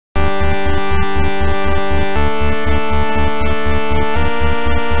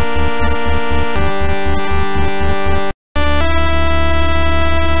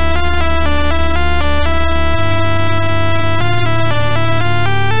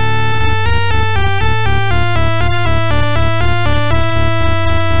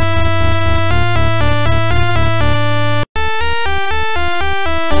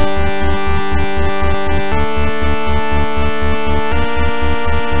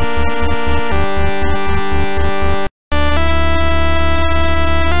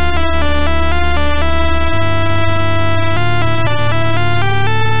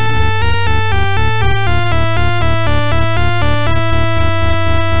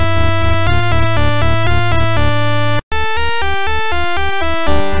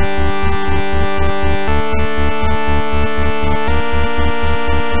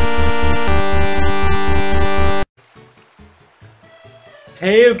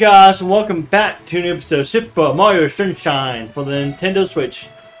Hey you guys, and welcome back to a new episode of Super Mario Sunshine for the Nintendo Switch,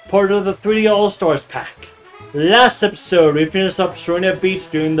 part of the 3D All-Stars pack. Last episode, we finished up Serena Beach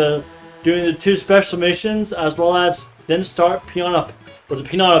doing the two special missions, as well as then start Pianta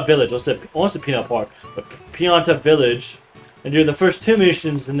Village. I want to say Peanut Park, but Pianta Village, and doing the first two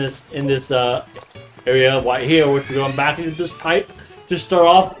missions in this area right here, which we're going back into this pipe to start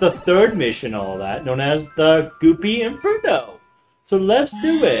off the third mission, all that, known as the Goopy Inferno. So let's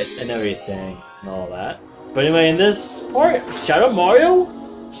do it and everything and all that. But anyway, in this part, Shadow Mario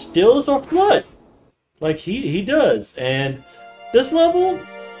steals our flood, like he does. And this level,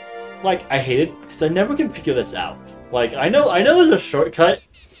 like, I hate it because I never can figure this out. Like, I know there's a shortcut,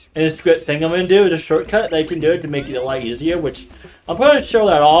 and it's a good thing I'm gonna do. It's a shortcut that I can do it to make it a lot easier, which I'm gonna show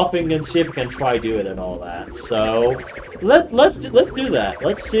that off and see if I can try do it and all that. So let's do that.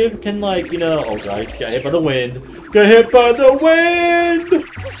 Let's see if we can, like, you know. Oh god, got hit by the wind. Got hit by the wind!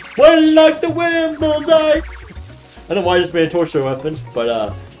 Well, like the wind, bullseye! I don't know why I just made torture weapons,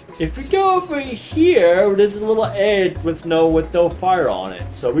 but if we go over here, there's a little edge with no fire on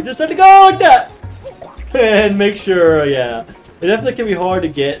it. So we just have to go like that! And make sure, yeah. It definitely can be hard to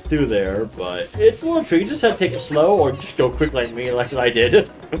get through there, but it's a little tricky. You just have to take it slow or just go quick like me, like I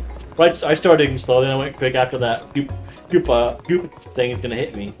did. Right, I started slow, then I went quick after that. Goop thing is gonna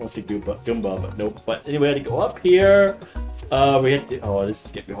hit me. Let's see Goomba, but nope. But anyway, I had to go up here. We had to. Oh, this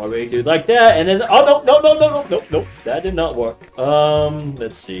is getting hard. We do like that, and then nope. That did not work.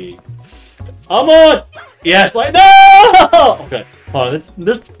 Let's see. I'm on. Yes, like no. Okay, hold on. This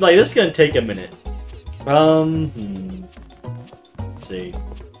is gonna take a minute. Let's see.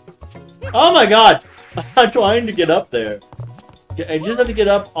 Oh my god! I'm trying to get up there. I just have to get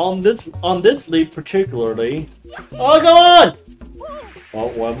up on this leap particularly. Oh, go on! Oh,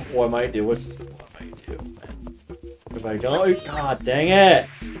 what am I do? What am I do? If I go, god dang it!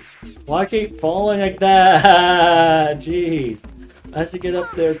 Why keep falling like that? Jeez, I have to get up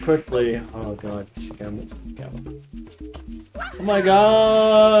there quickly. Oh god, come. Oh my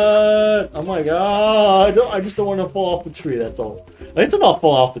god! Oh my god! I just don't want to fall off the tree. That's all. At least I'm not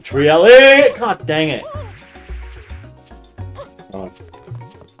falling off the tree. God dang it!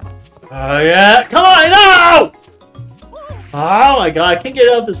 Oh yeah, come on, no! Oh my god, I can't get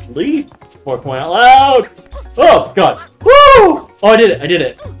out of this leaf before I point out loud. Oh god, woo! Oh, I did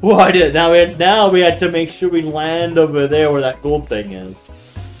it. Whoa, I did it. Now we had to make sure we land over there where that gold thing is.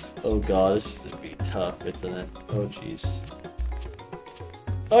 Oh god, this is gonna be tough, isn't it? Oh jeez.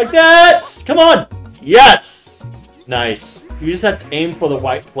 Like that! Come on! Yes! Nice. You just have to aim for the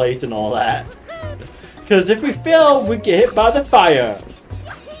white place and all that. Because if we fail, we get hit by the fire.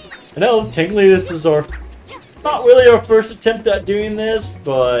 I know, technically this is not really our first attempt at doing this,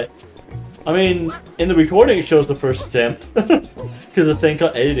 but I mean, in the recording it shows the first attempt. Because of the thing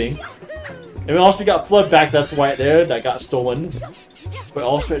called editing. And we also got flood back, that's right there, that got stolen. But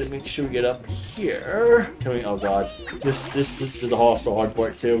also had to make sure we get up here. Can we, oh god. This is also hard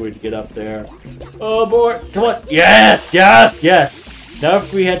part too, we have to get up there. Oh boy, come on. Yes! Now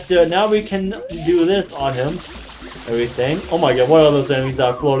we can do this on him. Everything. Oh my god, what are those enemies that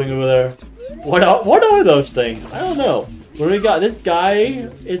are floating over there? What are those things? I don't know. What do we got? This guy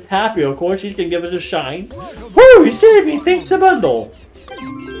is happy, of course. He's gonna give it a shine. Woo! He saved me! Thanks the bundle!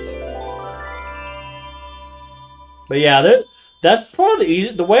 But yeah, that's probably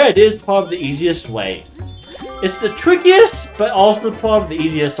the way I did is probably the easiest way. It's the trickiest, but also probably the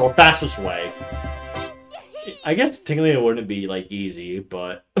easiest or fastest way. I guess technically it wouldn't be like easy,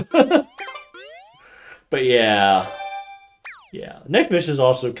 but but yeah. Next mission is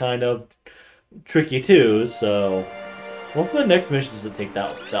also kind of tricky too, so hopefully the next mission doesn't take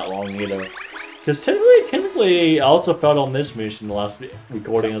that long either. Because technically, I also felt on this mission the last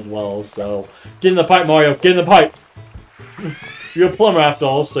recording as well. So get in the pipe, Mario. Get in the pipe. You're a plumber after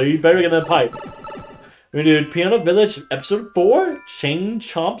all, so you better get in the pipe. We do Pianta Village episode 4, Chain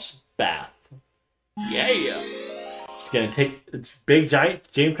Chomp's Bath. Yeah. She's gonna take big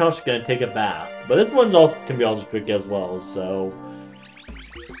giant James Chomp's gonna take a bath. But this one's also can be also tricky as well, so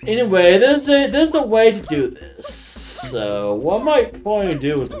anyway, there's a way to do this. So what I might probably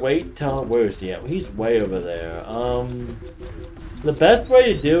do is wait till where is he at? He's way over there. The best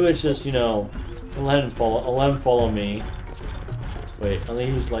way to do is just, you know, let him follow me. Wait, I think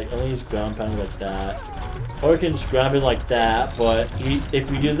he's ground pounding like that. Or we can just grab him like that, but if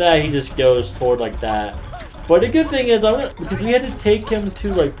we do that, he just goes toward like that. But the good thing is, because we had to take him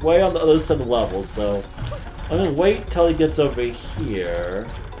to like way on the other side of the level, so I'm gonna wait till he gets over here,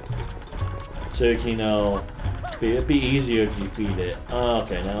 so you can, you know, it'd be easier if you feed it.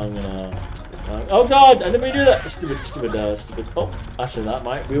 Okay, now I'm gonna Oh god, I didn't mean to do that. Stupid. Oh, actually, that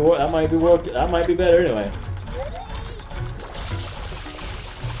might be working. That might be better anyway.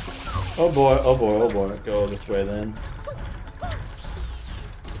 Oh boy. Go this way then.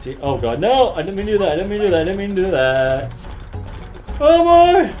 See, oh god, no! I didn't mean to do that. Oh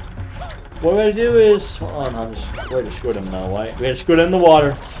boy! What we're gonna do is, hold on, we're gonna squirt him now, right? We're gonna squirt him in the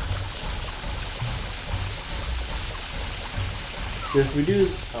water. If we do,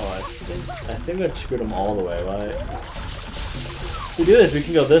 I think let's squirt him all the way, right? If we do this, we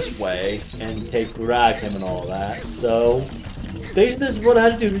can go this way and grab him and all that. So, basically, this is what I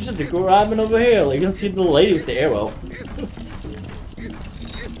had to do. We just have to grab him over here. Like, you can see the lady with the arrow.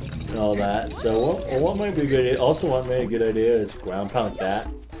 And all that. So, what might be a good idea? Also, what might be a good idea is ground pound like that.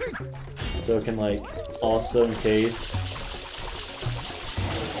 So it can, like, also in case.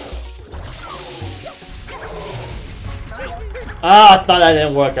 Ah, I thought that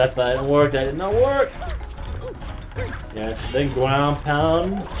didn't work. That did not work. Yes, then ground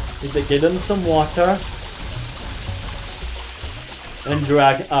pound. Need to get him some water. And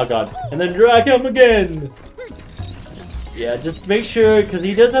drag. Oh god. And then drag him again. Yeah, just make sure, because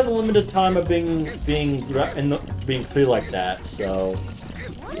he does have a limited time of being clear like that. So,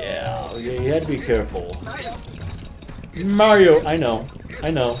 yeah, you had to be careful. Mario, I know.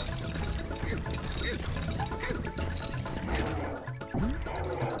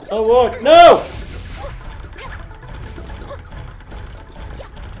 Oh, what? No!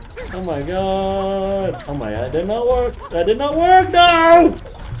 Oh my god. That did not work. No!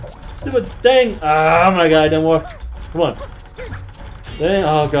 Stupid thing. Oh my god, it didn't work. Come on. Dang,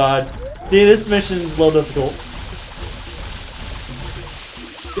 oh god. See, this mission's a little difficult.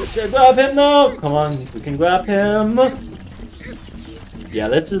 Grab him now! Come on, we can grab him. Yeah,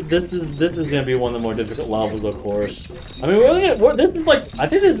 this is gonna be one of the more difficult levels, of course. I mean, this is like, I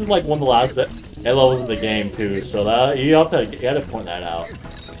think this is like one of the last levels in the game too. So that you have to point that out.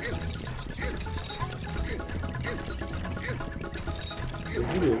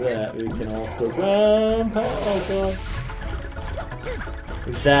 If we do that, we can also grab. Oh god.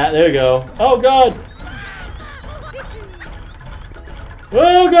 There we go. Oh god.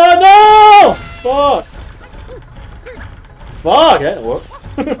 Oh god, no! Fuck! Fuck, that didn't work.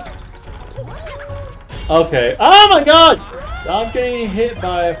 Okay. Oh my god! I'm getting hit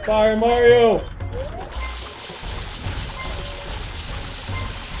by Fire Mario!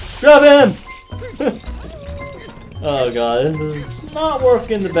 Grab him! Oh god, this is not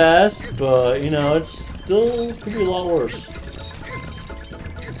working the best, but you know, it's still could be a lot worse.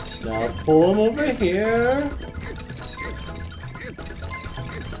 Now pull him over here.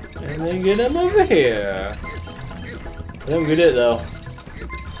 And then get him over here. I think we did it though.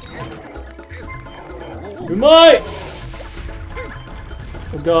 We might!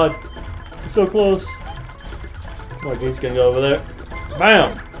 Oh god. I'm so close. Oh, he's gonna go over there.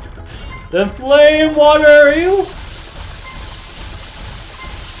 Bam! Then flame water you!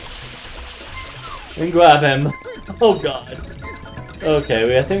 And grab him. Oh god.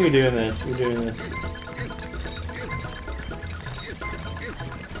 Okay, I think we're doing this. We did it!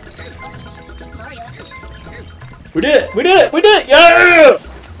 Yeah!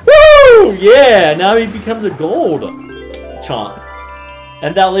 Woo! Yeah! Now he becomes a gold chomp.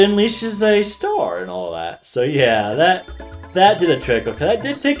 And that unleashes a star and all that. So yeah, that did a trick. Okay, that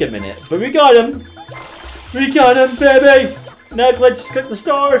did take a minute. But we got him! We got him, baby! Now let's just get the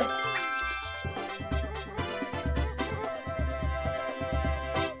star!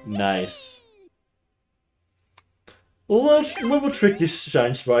 Nice. Well, that's a little tricky,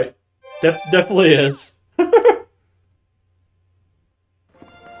 Shine Sprite. Definitely is.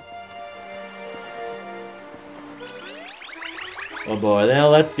 Oh boy, now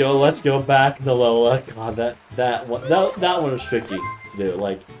let's go back to the level. God, that one was tricky to do.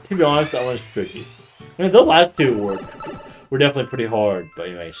 Like, to be honest, that one's tricky. I mean, the last two were definitely pretty hard. But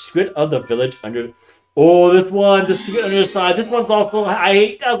anyway, Squid of the Village under. Oh, this one, the Squid on the side. This one's also I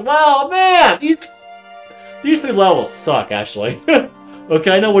hate as well. Man, these three levels suck actually.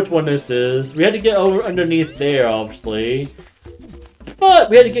 Okay, I know which one this is. We had to get over underneath there, obviously, but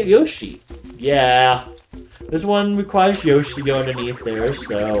we had to get Yoshi. Yeah. This one requires Yoshi to go underneath there,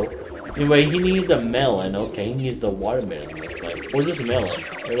 so... Anyway, he needs a melon. Okay, he needs a watermelon. Like, or just a melon.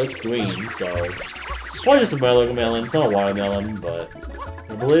 It looks green, so... Or just a melon. It's not a watermelon, but...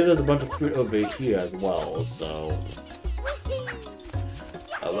 I believe there's a bunch of fruit over here as well, so...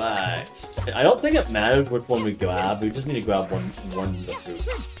 Alright. I don't think it matters which one we grab. We just need to grab one of the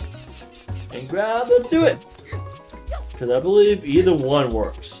fruits. And grab and do it! Because I believe either one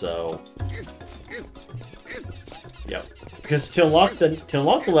works, so... Yep. Because to unlock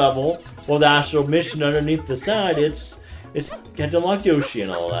the level, well, the actual mission underneath the side, it's get to unlock Yoshi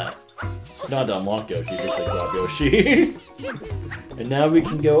and all that. Not to unlock Yoshi, just to grab Yoshi. And now we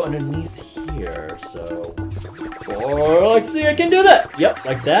can go underneath here, so... Or, let's see, I can do that! Yep,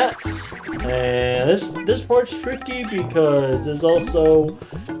 like that. And this part's tricky because there's also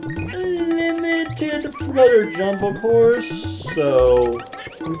limited flutter jump, of course, so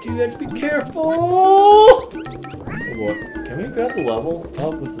we do have to be careful! Oh boy, can we grab the level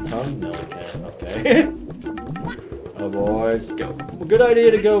up with the tongue? No, we can't, okay. Oh boy, let's go. Well, good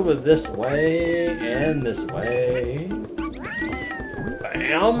idea to go over this way and this way.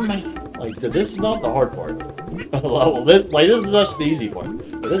 Bam! Like, so this is not the hard part. Level. This is just the easy part.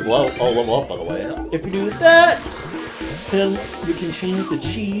 But this level, I'll level up, by the way. If we do that, then we can change the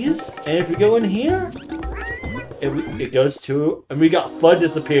cheese. And if we go in here, it goes to, and we got FUD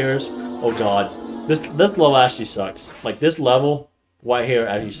disappears. Oh god, this level actually sucks. Like this level right here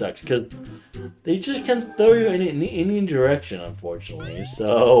actually sucks because they just can't throw you in any direction, unfortunately.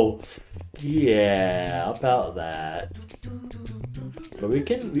 So yeah, about that. But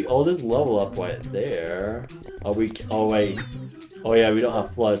we all this level up right there. Oh wait. Oh yeah, we don't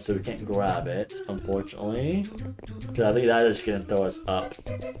have FUD, so we can't grab it, unfortunately. Cause I think that is gonna throw us up.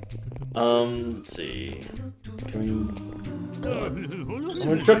 Let's see. Can we?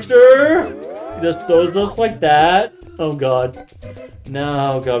 I'm a trickster. He just throws us like that. Oh god.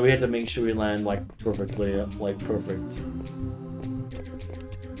 No, oh god, we have to make sure we land like perfectly, like perfect.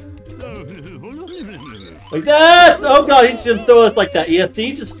 Like that! Oh god, he's gonna throw us like that. Yes,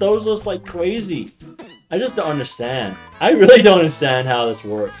 he just throws us like crazy. I just don't understand. I really don't understand how this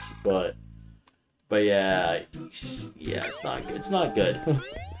works, but yeah, it's not good. It's not good.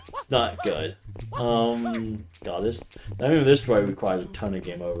 It's not good. God, this ride requires a ton of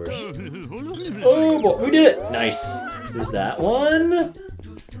game overs. Oh boy, we did it! Nice. There's that one.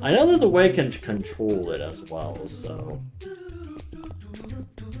 I know there's a way to control it as well, so.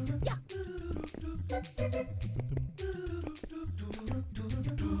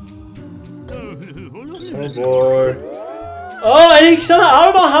 Oh boy. Oh, and he somehow, I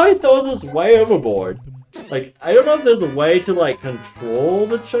don't know how he throws us way overboard. Like, I don't know if there's a way to, like, control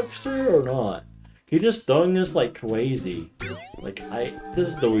the chuckster or not. He's just throwing us like crazy. Like, this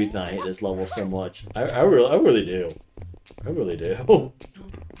is the reason I hate this level so much. I really do. I really do.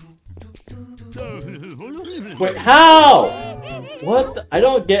 Wait, how? What? I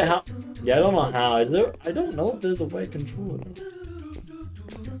don't get how. Yeah, I don't know how. Is there? I don't know if there's a way to control it.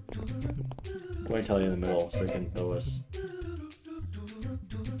 I'm going to tell you in the middle so they can throw us.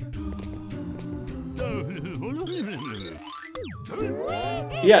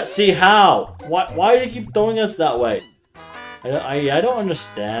 Yeah, see how? Why do you keep throwing us that way? I don't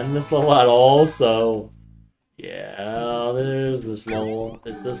understand this level at all, so yeah, there's this level.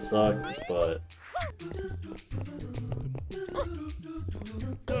 It just sucks, but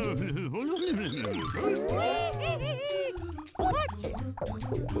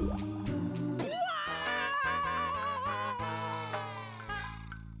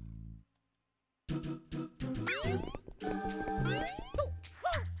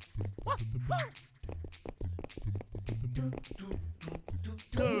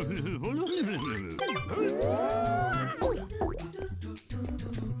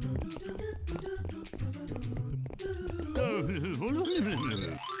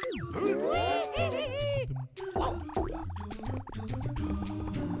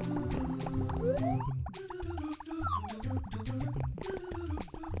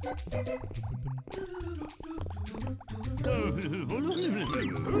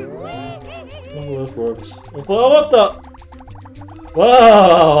oh, this works. Oh, what the?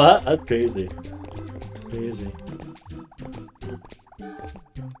 Wow, that's crazy. Crazy.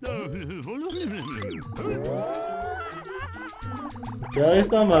 Okay, at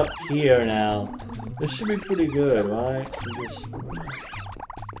least I'm up here now. This should be pretty good, right?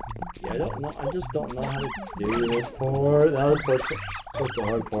 Yeah, I don't know. I just don't know how to do this part. That was such the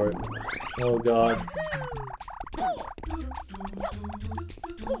hard part. Oh god.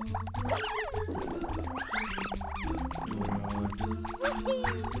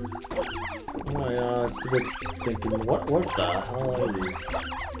 Oh my god, stupid thinking. What the hell are these?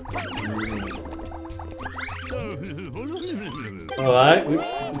 Alright, we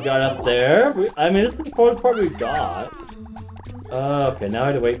got up there. I mean, this is the first part we got. Okay, now I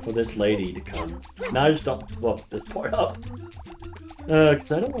have to wait for this lady to come. Now I just don't fuck this part up.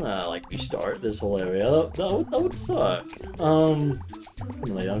 Cause I don't wanna, like, restart this whole area. That would suck. I'm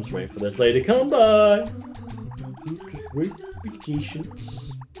just waiting for this lady to come by. Just wait, be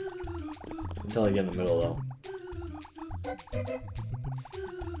patient. Until I get in the middle, though.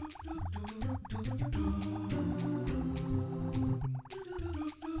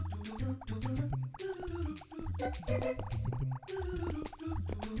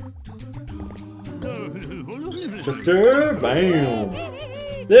 Bam!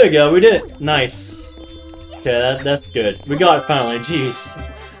 There we go, we did it. Nice. Okay, that's good. We got it finally. Jeez,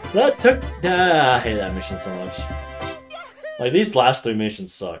 that took. I hate that mission so much. Like these last 3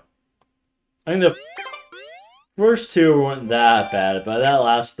 missions suck. I think the first 2 weren't that bad, but that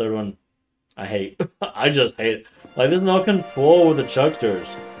last 3rd one, I hate. I just hate it. Like there's no control with the Chucksters.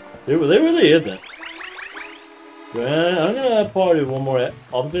 There really isn't. I'm gonna probably do one more.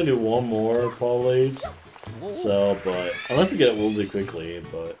 I'm gonna do one more probably. So, but unless we get it really quickly,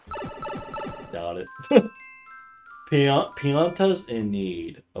 but doubt it. Piantas in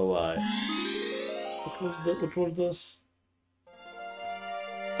need. Oh, which one's this?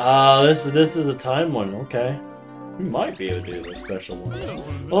 This is a time one. Okay, we might be able to do a special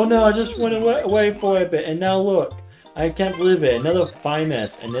one. Oh no, I just went away for a bit, and now look. I can't believe it. Another fire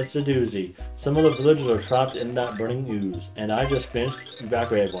mess, and it's a doozy. Some of the villagers are trapped in that burning ooze, and I just finished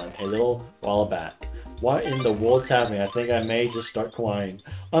evacuating one a little while back. What in the world's happening? I think I may just start crying.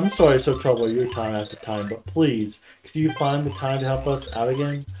 I'm sorry to trouble your time after time, but please, could you find the time to help us out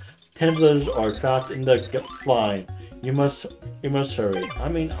again? 10 villagers are trapped in the slime. You must hurry. I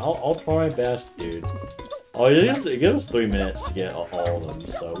mean, I'll try my best, dude. Oh, it gives us 3 minutes to get all of them,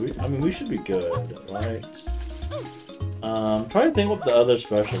 so we should be good, right? Try to think what the other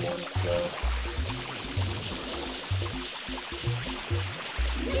special ones, so.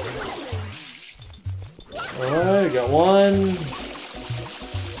 Alright, got 1,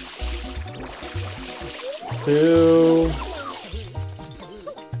 2,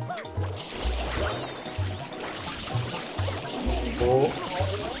 4,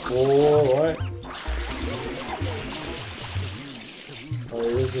 right? Oh,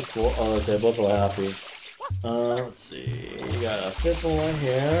 there's just 4. Oh, okay, both are happy. Let's see. We got a 5th one right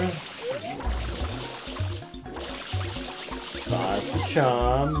here. 5 for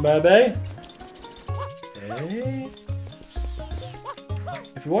charm, baby. Okay.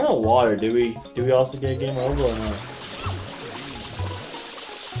 If you want a water, do we also get a game over or not?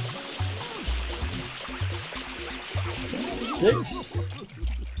 Six.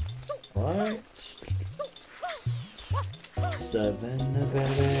 Right. 7,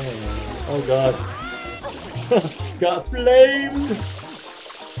 baby. Oh god. Got flamed!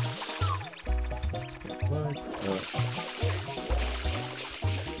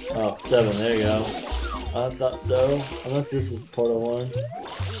 Oh, 7, there you go. I thought so. Unless this is part of 1.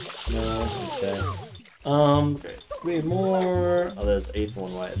 No, okay. Okay, 3 more. Oh, there's the 8th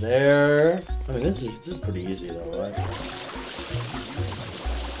one right there. I mean, this is pretty easy though, right?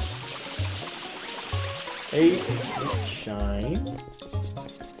 8, shine.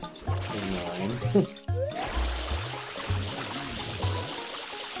 9.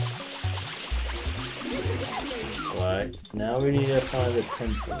 Right, now we need to find the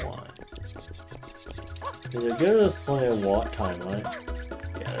 10th one. Does it give us plenty of walk time, right?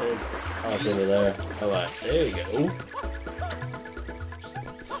 Yeah, there's. Oh, it's over there. Alright, there we go.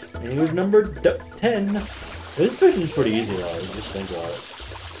 And here's number 10. This mission's pretty easy though, just think about it.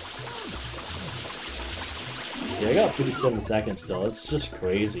 Yeah, I got 57 seconds still. It's just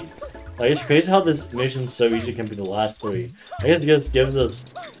crazy. Like, it's crazy how this mission's so easy compared to the last 3. I guess it just gives us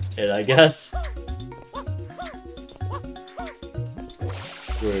it, I guess.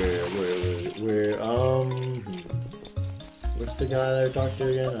 Where, what's the guy that I talked to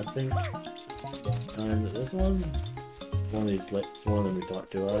again? I think, is it this one? One of these, like, one of them we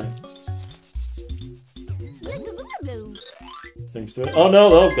talked to, right? Thanks to it. Oh no,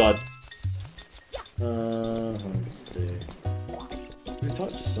 oh god. Let's see. We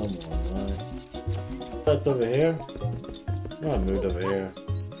talked to someone, right? That's over here? No, I moved over here.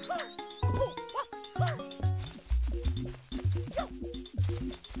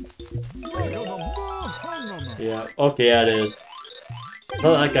 Yeah, okay, yeah, it is. I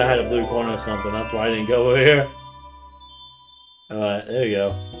thought that guy had a blue corner or something, that's why I didn't go over here. Alright, there you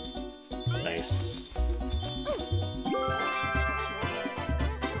go. Nice.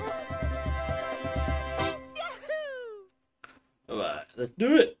 Alright, let's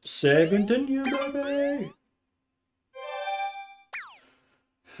do it. Say continue, baby.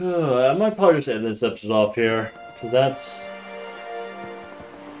 I might probably just end this episode off here. So that's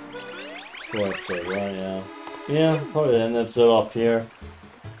 4 episodes, right? Yeah. Yeah, probably end the episode off here.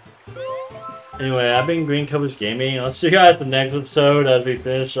 Anyway, I've been GreenCobrasGaming. I'll see you guys at the next episode as we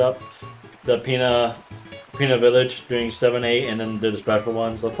finish up the Pianta Village, doing 7, 8, and then do the special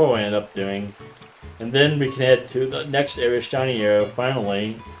ones. I'll probably end up doing And then we can head to the next area, Shiny Area,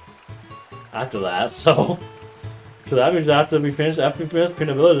 finally. After that, so... So that means after we finish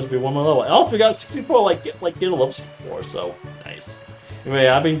Pianta Village, we one more level. And also we got 64, get a level 64, so nice. Anyway,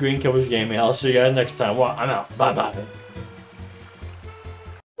 I've been GreenCobrasGaming. I'll see you guys next time. Well, I'm out. Bye-bye.